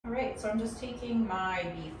So I'm just taking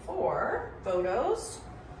my before photos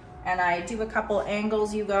and I do a couple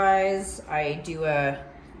angles, you guys. I do a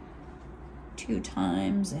 2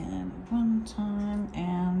 times and 1 time,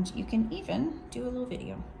 and you can even do a little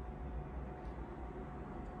video.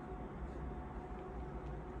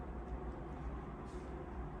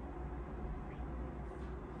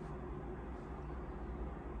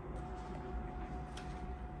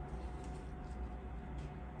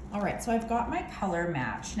 All right, so I've got my color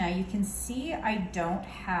match. Now you can see I don't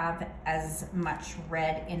have as much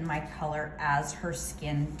red in my color as her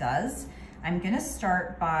skin does. I'm gonna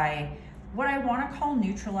start by what I wanna call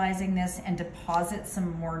neutralizing this and deposit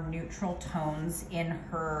some more neutral tones in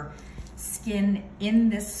her skin in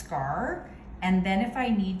this scar. And then if I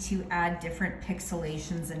need to add different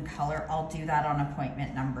pixelations and color, I'll do that on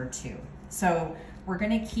appointment number 2. So we're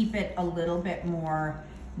gonna keep it a little bit more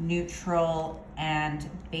neutral and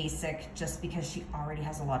basic just because she already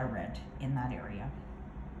has a lot of red in that area.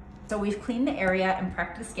 So we've cleaned the area and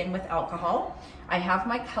prepped the skin with alcohol. I have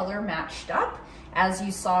my color matched up as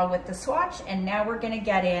you saw with the swatch, and now we're gonna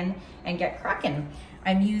get in and get cracking.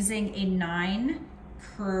 I'm using a 9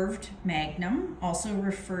 curved magnum, also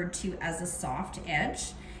referred to as a soft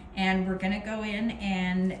edge, and we're gonna go in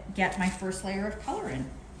and get my first layer of color in.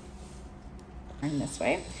 This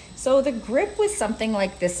way. So the grip with something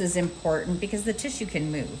like this is important because the tissue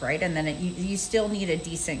can move, right? And then you still need a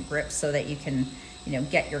decent grip so that you can, you know,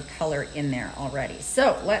 get your color in there already.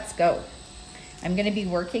 So let's go. I'm gonna be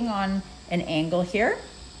working on an angle here,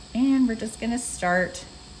 and we're just gonna start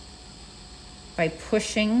by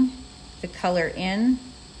pushing the color in,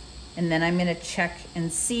 and then I'm gonna check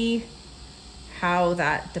and see how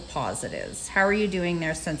that deposit is. How are you doing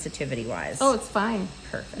there sensitivity wise? Oh, it's fine.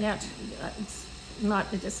 Perfect. Yeah,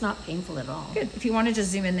 it's not painful at all. Good. If you want to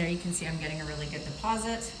just zoom in there, you can see I'm getting a really good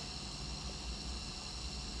deposit.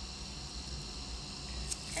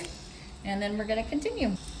 Okay. And then we're going to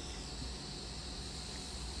continue.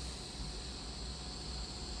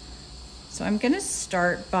 So I'm going to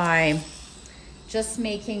start by just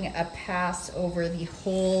making a pass over the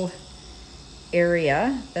whole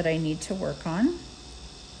area that I need to work on.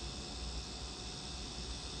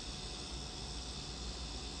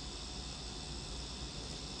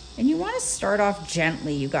 And you want to start off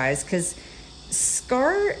gently, you guys, because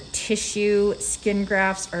scar tissue, skin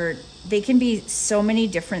grafts they can be so many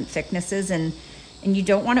different thicknesses, and you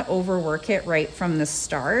don't want to overwork it right from the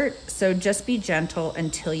start. So just be gentle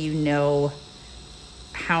until you know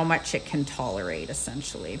how much it can tolerate,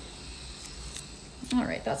 essentially. All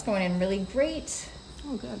right, that's going in really great.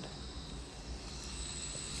 Oh, good.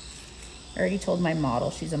 I already told my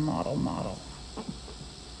model, she's a model.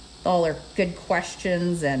 All her good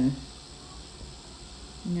questions, and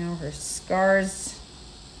now her scars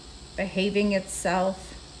behaving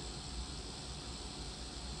itself.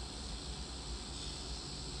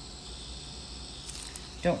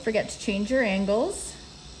 Don't forget to change your angles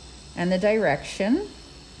and the direction.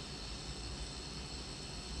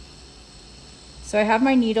 So I have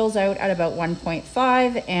my needles out at about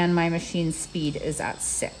 1.5 and my machine speed is at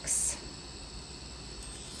 6.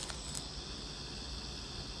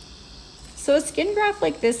 So a skin graft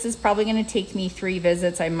like this is probably going to take me 3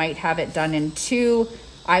 visits. I might have it done in 2.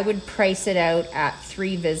 I would price it out at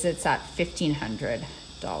 3 visits at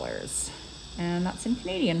 $1,500. And that's in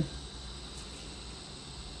Canadian.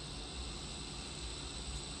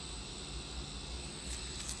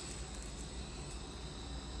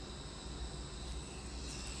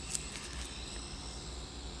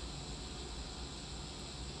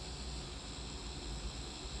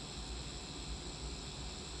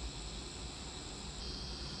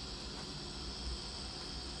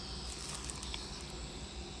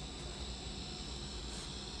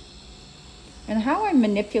 And how I'm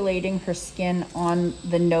manipulating her skin on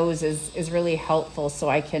the nose is really helpful, so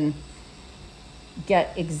I can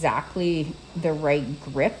get exactly the right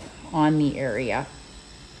grip on the area.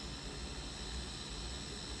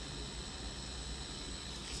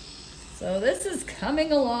 So this is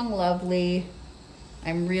coming along lovely.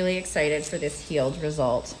 I'm really excited for this healed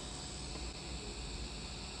result.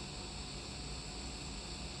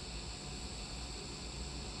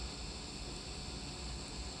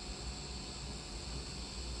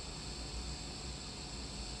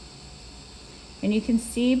 And you can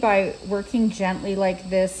see by working gently like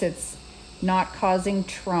this, it's not causing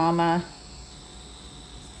trauma.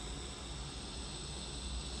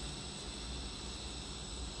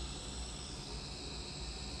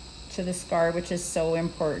 To the scar, which is so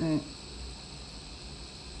important.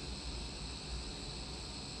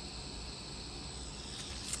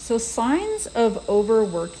 So signs of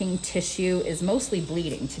overworking tissue is mostly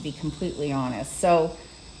bleeding, to be completely honest. So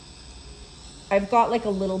I've got like a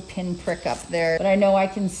little pin prick up there, but I know I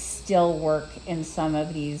can still work in some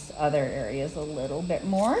of these other areas a little bit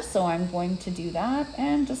more. So I'm going to do that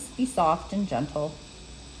and just be soft and gentle.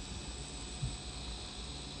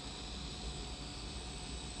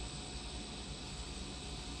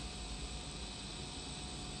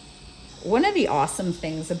 One of the awesome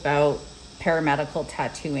things about paramedical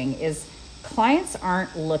tattooing is clients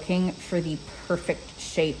aren't looking for the perfect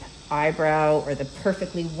shape eyebrow or the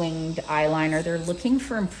perfectly winged eyeliner. They're looking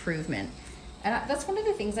for improvement. And that's one of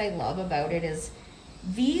the things I love about it is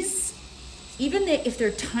these, even if they're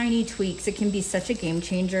tiny tweaks, it can be such a game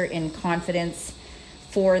changer in confidence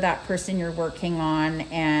for that person you're working on.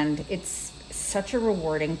 And it's such a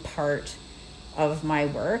rewarding part of my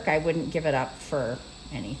work. I wouldn't give it up for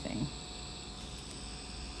anything.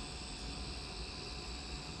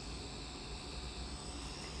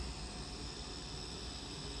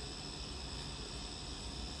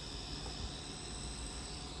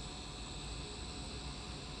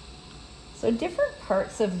 So different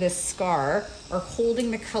parts of this scar are holding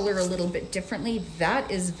the color a little bit differently. That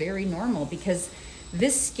is very normal because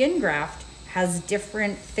this skin graft has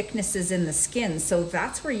different thicknesses in the skin. So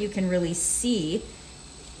that's where you can really see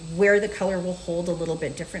where the color will hold a little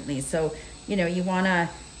bit differently. So, you know, you wanna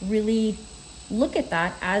really look at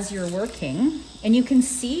that as you're working, and you can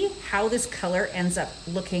see how this color ends up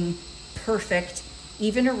looking perfect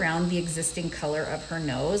even around the existing color of her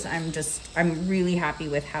nose. I'm really happy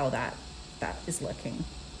with how that is looking.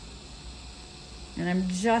 And I'm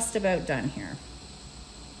just about done here.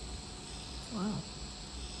 Wow.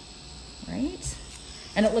 Right?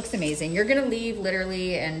 And it looks amazing. You're gonna leave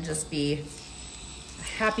literally and just be a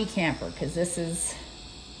happy camper because this is,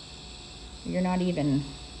 you're not even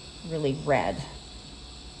really red.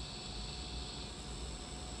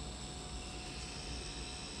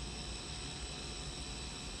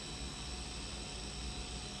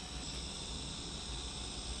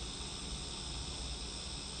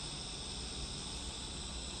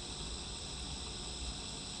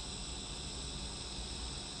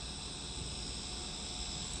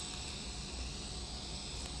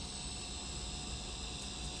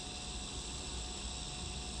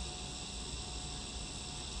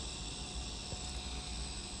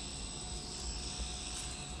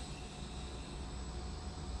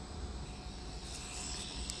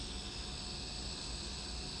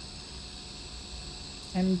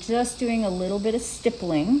 I'm just doing a little bit of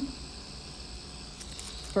stippling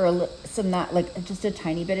for just a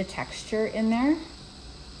tiny bit of texture in there.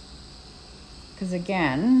 Because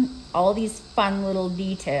again, all these fun little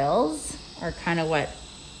details are kind of what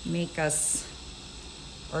make us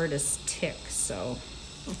artists tick, so.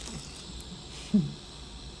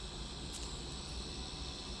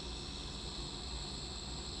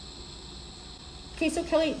 Okay, so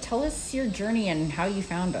Kelly, tell us your journey and how you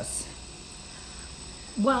found us.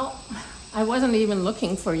 Well, I wasn't even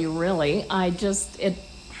looking for you really. I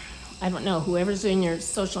don't know, whoever's in your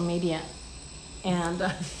social media,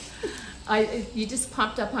 and you just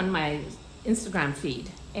popped up on my Instagram feed,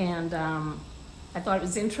 and I thought it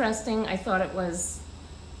was interesting. I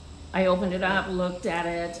opened it up, looked at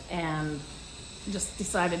it, and just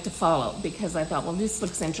decided to follow because I thought, well, this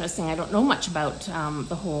looks interesting. I don't know much about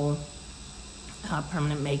the whole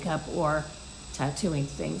permanent makeup or tattooing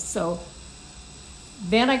thing. So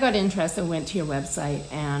then I got interested, went to your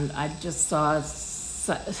website, and I just saw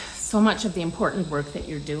so much of the important work that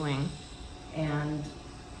you're doing. And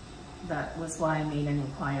that was why I made an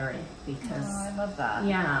inquiry, because I love that.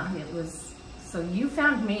 Yeah, it was, so you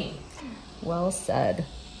found me. Well said.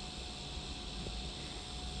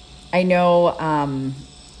 I know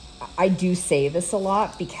I do say this a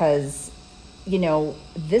lot because, you know,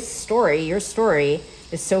 this story, your story,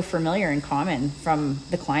 is so familiar and common from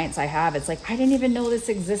the clients I have. It's like, I didn't even know this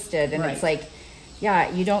existed. And It's like,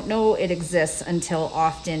 yeah, you don't know it exists until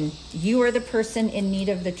often you are the person in need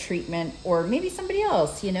of the treatment, or maybe somebody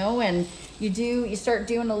else, you know, and you start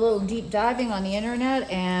doing a little deep diving on the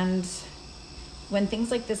internet, and when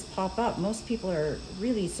things like this pop up, most people are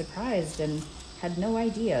really surprised and had no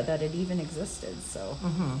idea that it even existed. So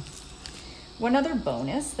one other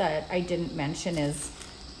bonus that I didn't mention is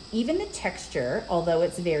even the texture, although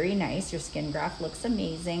it's very nice, your skin graft looks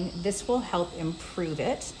amazing, this will help improve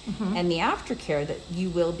it. And the aftercare that you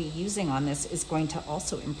will be using on this is going to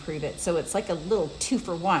also improve it. So it's like a little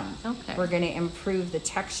 2-for-1. Okay. We're going to improve the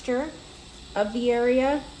texture of the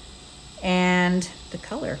area and the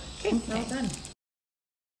color. Okay, well done.